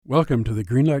Welcome to the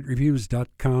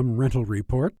GreenlightReviews.com rental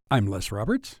report. I'm Les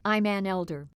Roberts. I'm Ann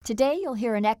Elder. Today you'll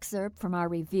hear an excerpt from our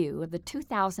review of the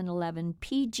 2011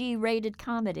 PG-rated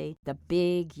comedy, The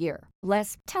Big Year.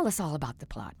 Les, tell us all about the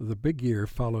plot. The Big Year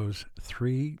follows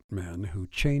three men who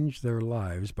change their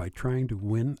lives by trying to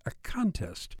win a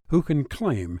contest. Who can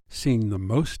claim seeing the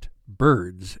most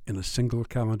birds in a single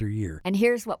calendar year? And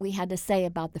here's what we had to say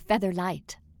about The Feather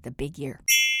Light, The Big Year.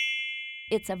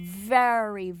 It's a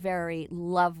very, very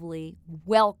lovely,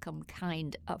 welcome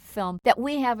kind of film that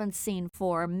we haven't seen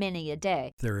for many a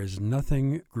day. There is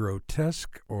nothing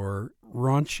grotesque or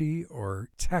raunchy or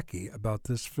tacky about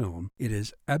this film. It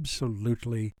is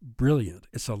absolutely brilliant.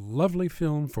 It's a lovely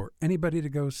film for anybody to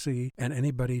go see and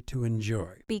anybody to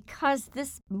enjoy. Because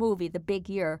this movie, The Big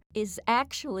Year, is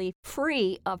actually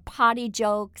free of potty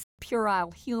jokes,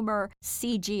 puerile humor,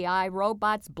 CGI,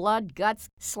 robots, blood, guts,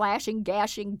 slashing,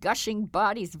 gashing, gushing,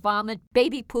 bodies, vomit,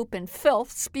 baby poop, and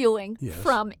filth spewing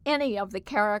from any of the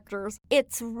characters.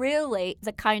 It's really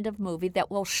the kind of movie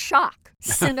that will shock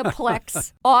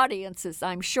Cineplex audiences,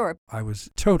 I'm sure. I was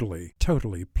totally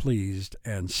pleased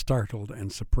and startled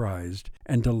and surprised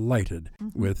and delighted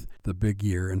with The Big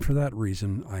Year. And for that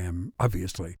reason, I am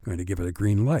obviously going to give it a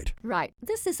green light. Right.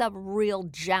 This is a real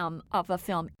gem of a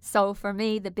film. So for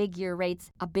me, The Big Year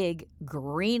rates a big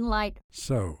green light.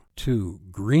 So, 2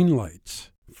 green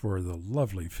lights for the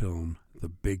lovely film, The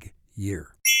Big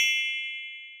Year.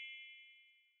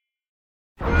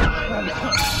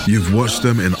 You've watched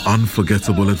them in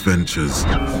unforgettable adventures,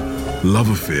 love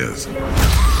affairs,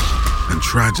 and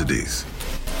tragedies.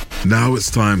 Now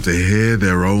it's time to hear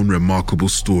their own remarkable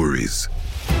stories.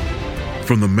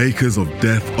 From the makers of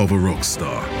Death of a Rock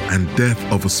Star and Death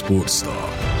of a Sports Star,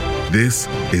 this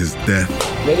is Death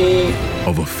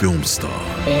of a Film Star.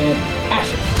 And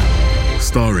action.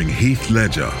 Starring Heath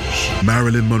Ledger,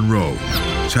 Marilyn Monroe,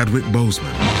 Chadwick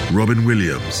Boseman, Robin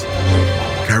Williams,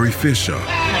 Carrie Fisher,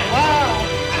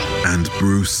 and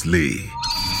Bruce Lee.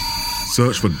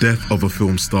 Search for Death of a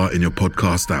Film Star in your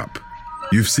podcast app.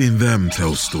 You've seen them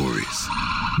tell stories.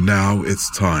 Now it's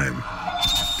time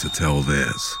to tell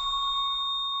theirs.